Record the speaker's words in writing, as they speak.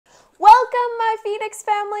Phoenix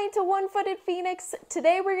family, to One-Footed Phoenix.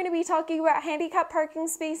 Today we're going to be talking about handicap parking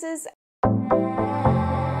spaces.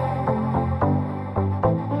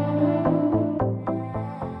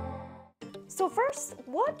 So first,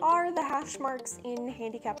 what are the hash marks in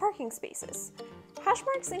handicap parking spaces? Hash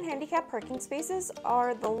marks in handicap parking spaces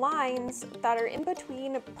are the lines that are in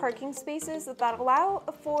between parking spaces that allow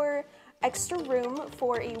for extra room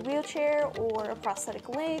for a wheelchair or a prosthetic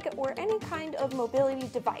leg or any kind of mobility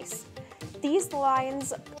device. These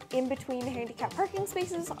lines in between handicap parking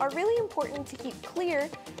spaces are really important to keep clear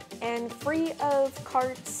and free of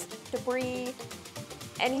carts, debris,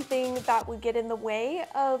 anything that would get in the way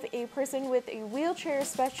of a person with a wheelchair,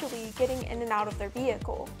 especially getting in and out of their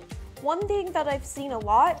vehicle. One thing that I've seen a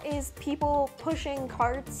lot is people pushing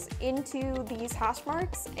carts into these hash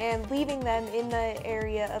marks and leaving them in the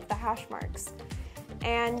area of the hash marks.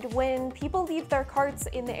 And when people leave their carts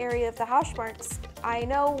in the area of the hash marks, I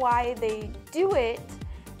know why they do it.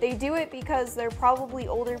 They do it because they're probably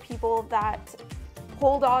older people that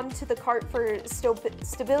hold on to the cart for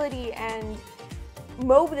stability and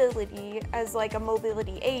mobility as like a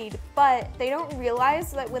mobility aid, but they don't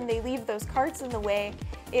realize that when they leave those carts in the way,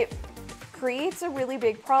 it creates a really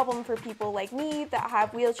big problem for people like me that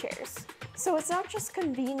have wheelchairs. So it's not just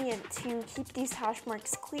convenient to keep these hash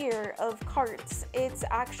marks clear of carts, it's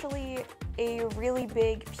actually a really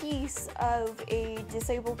big piece of a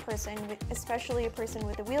disabled person, especially a person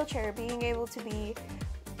with a wheelchair, being able to be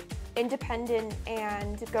independent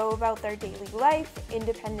and go about their daily life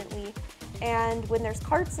independently. And when there's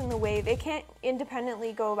carts in the way, they can't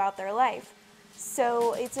independently go about their life.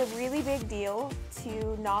 So it's a really big deal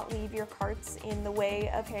to not leave your carts in the way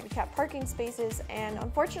of handicap parking spaces, and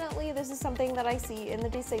unfortunately this is something that I see in the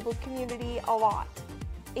disabled community a lot.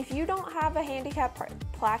 If you don't have a handicap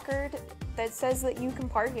placard that says that you can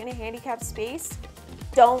park in a handicap space,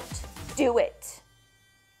 don't do it.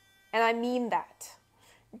 And I mean that.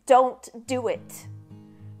 Don't do it.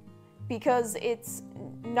 Because it's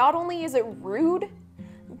not only is it rude,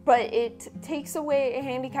 but it takes away a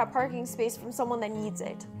handicap parking space from someone that needs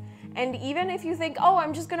it. And even if you think, oh,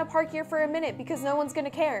 I'm just gonna park here for a minute because no one's gonna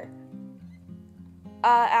care.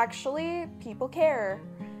 Actually, people care.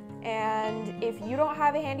 And if you don't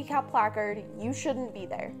have a handicap placard, you shouldn't be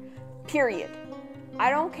there, period. I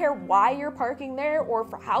don't care why you're parking there or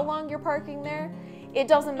for how long you're parking there. It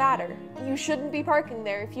doesn't matter. You shouldn't be parking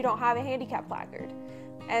there if you don't have a handicap placard.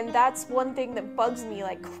 And that's one thing that bugs me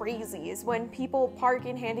like crazy, is when people park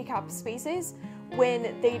in handicapped spaces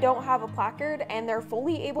when they don't have a placard and they're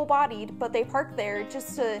fully able-bodied, but they park there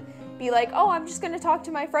just to be like, oh, I'm just gonna talk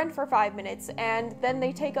to my friend for 5 minutes, and then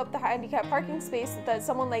they take up the handicapped parking space that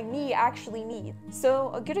someone like me actually needs.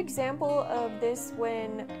 So a good example of this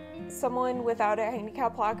when someone without a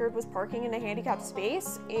handicap placard was parking in a handicapped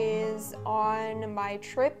space is on my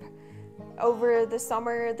trip over the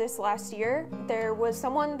summer this last year. There was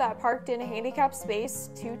someone that parked in a handicapped space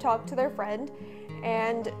to talk to their friend,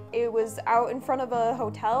 and it was out in front of a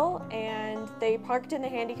hotel, and they parked in the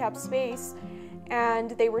handicapped space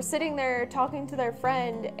and they were sitting there talking to their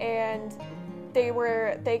friend, and they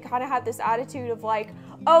kind of had this attitude of like,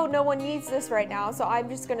 oh, no one needs this right now, so I'm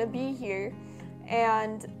just gonna be here.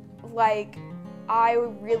 And like, I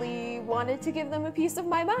really wanted to give them a piece of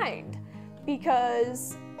my mind,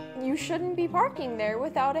 because you shouldn't be parking there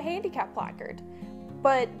without a handicap placard.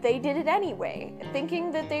 But they did it anyway,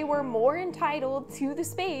 thinking that they were more entitled to the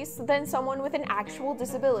space than someone with an actual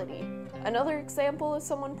disability. Another example of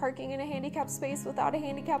someone parking in a handicapped space without a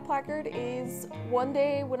handicap placard is one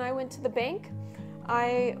day when I went to the bank.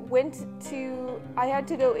 I had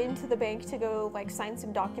to go into the bank to go like sign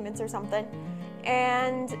some documents or something,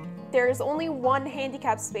 and there's only one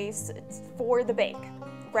handicap space for the bank,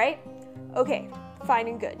 right? Okay, fine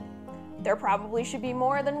and good. There probably should be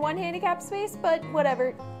more than one handicap space, but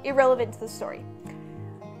whatever, irrelevant to the story.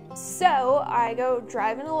 So I go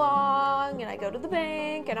driving along and I go to the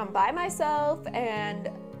bank and I'm by myself,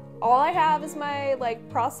 and all I have is my like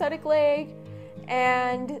prosthetic leg,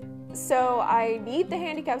 and so I need the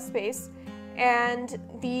handicap space, and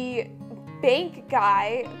the bank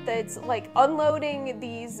guy that's like unloading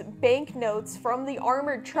these banknotes from the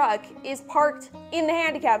armored truck is parked in the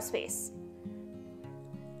handicap space.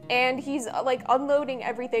 And he's like unloading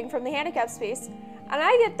everything from the handicap space, and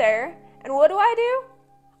I get there, and what do?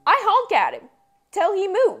 I honk at him till he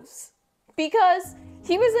moves, because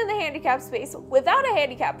he was in the handicap space without a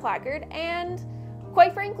handicap placard, and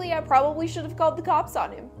quite frankly, I probably should have called the cops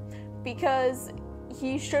on him, because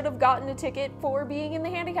he should have gotten a ticket for being in the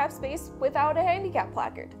handicap space without a handicap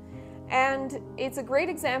placard. And it's a great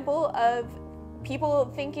example of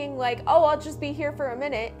people thinking like, oh, I'll just be here for a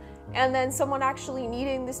minute, and then someone actually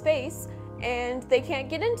needing the space and they can't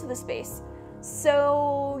get into the space.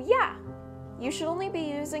 So yeah, you should only be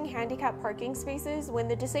using handicap parking spaces when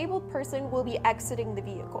the disabled person will be exiting the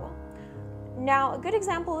vehicle. Now, a good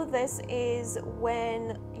example of this is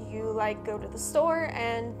when you go to the store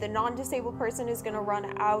and the non-disabled person is going to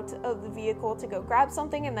run out of the vehicle to go grab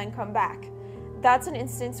something and then come back. That's an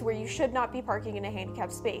instance where you should not be parking in a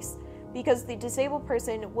handicapped space, because the disabled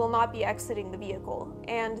person will not be exiting the vehicle,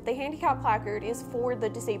 and the handicap placard is for the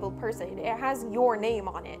disabled person. It has your name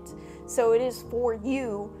on it, so it is for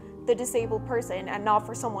you, the disabled person, and not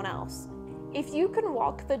for someone else. If you can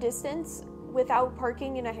walk the distance without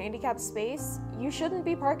parking in a handicapped space, you shouldn't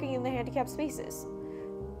be parking in the handicapped spaces.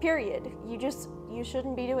 Period. You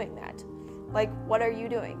shouldn't be doing that. What are you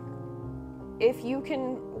doing? If you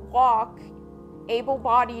can walk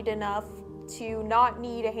able-bodied enough to not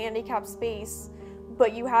need a handicapped space,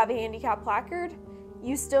 but you have a handicap placard,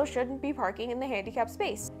 you still shouldn't be parking in the handicapped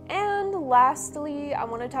space. And lastly, I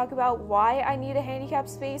want to talk about why I need a handicapped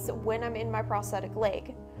space when I'm in my prosthetic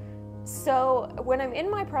leg. So when I'm in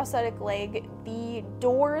my prosthetic leg, the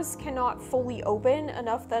doors cannot fully open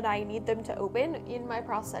enough that I need them to open in my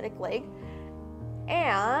prosthetic leg.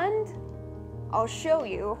 And I'll show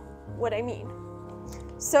you what I mean.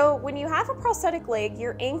 So when you have a prosthetic leg,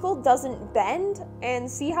 your ankle doesn't bend, and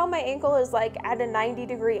see how my ankle is at a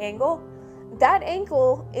 90-degree angle? That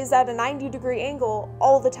ankle is at a 90-degree angle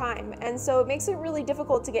all the time, and so it makes it really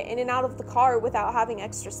difficult to get in and out of the car without having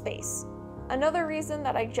extra space. Another reason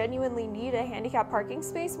that I genuinely need a handicap parking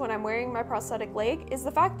space when I'm wearing my prosthetic leg is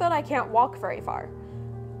the fact that I can't walk very far.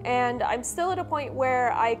 And I'm still at a point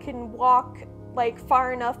where I can walk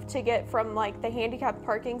far enough to get from the handicap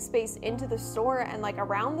parking space into the store and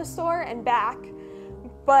around the store and back,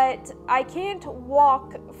 but I can't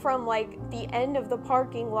walk from the end of the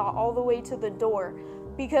parking lot all the way to the door,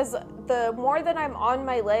 because the more that I'm on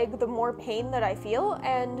my leg, the more pain that I feel,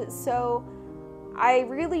 and so I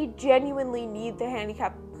really genuinely need the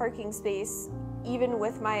handicap parking space even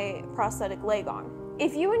with my prosthetic leg on.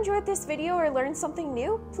 If you enjoyed this video or learned something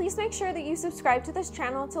new, please make sure that you subscribe to this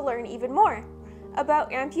channel to learn even more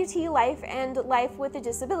about amputee life and life with a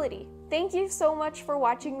disability. Thank you so much for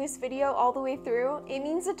watching this video all the way through. It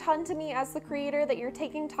means a ton to me as the creator that you're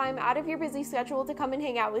taking time out of your busy schedule to come and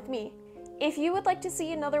hang out with me. If you would like to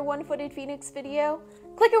see another One-Footed Phoenix video,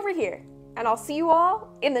 click over here, and I'll see you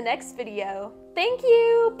all in the next video. Thank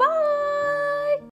you, bye!